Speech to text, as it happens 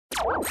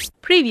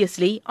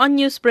Previously on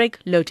Newsbreak,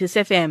 Lotus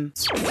FM.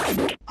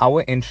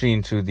 Our entry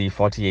into the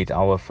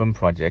 48-hour film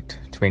project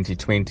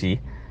 2020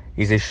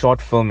 is a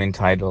short film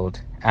entitled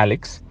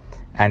Alex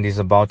and is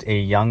about a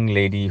young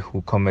lady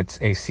who commits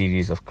a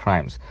series of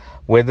crimes.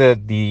 Whether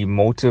the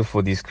motive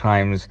for these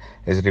crimes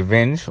is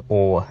revenge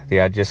or they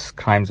are just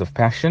crimes of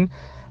passion,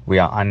 we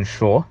are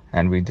unsure,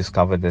 and we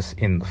discover this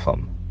in the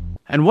film.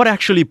 And what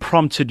actually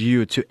prompted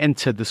you to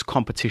enter this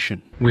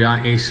competition? We are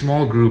a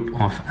small group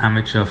of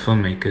amateur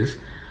filmmakers,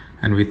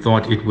 and we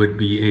thought it would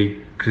be a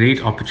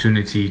great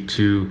opportunity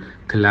to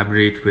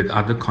collaborate with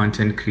other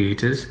content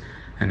creators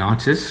and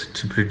artists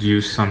to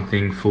produce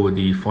something for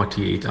the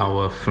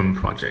 48-hour film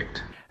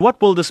project. What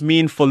will this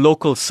mean for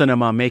local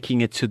cinema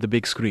making it to the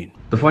big screen?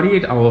 The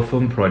 48-hour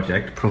film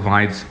project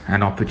provides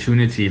an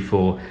opportunity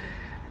for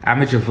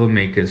amateur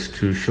filmmakers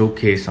to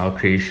showcase our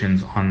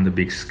creations on the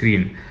big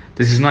screen.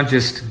 This is not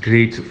just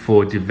great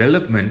for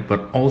development,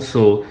 but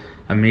also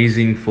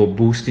amazing for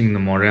boosting the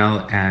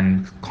morale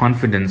and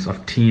confidence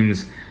of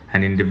teams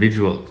and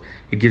individuals.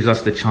 It gives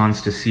us the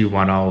chance to see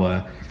what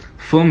our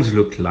films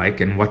look like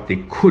and what they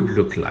could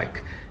look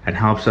like, and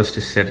helps us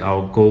to set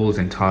our goals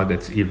and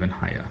targets even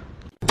higher.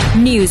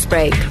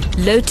 Newsbreak,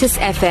 Lotus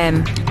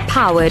FM,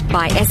 powered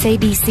by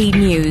SABC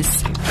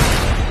News.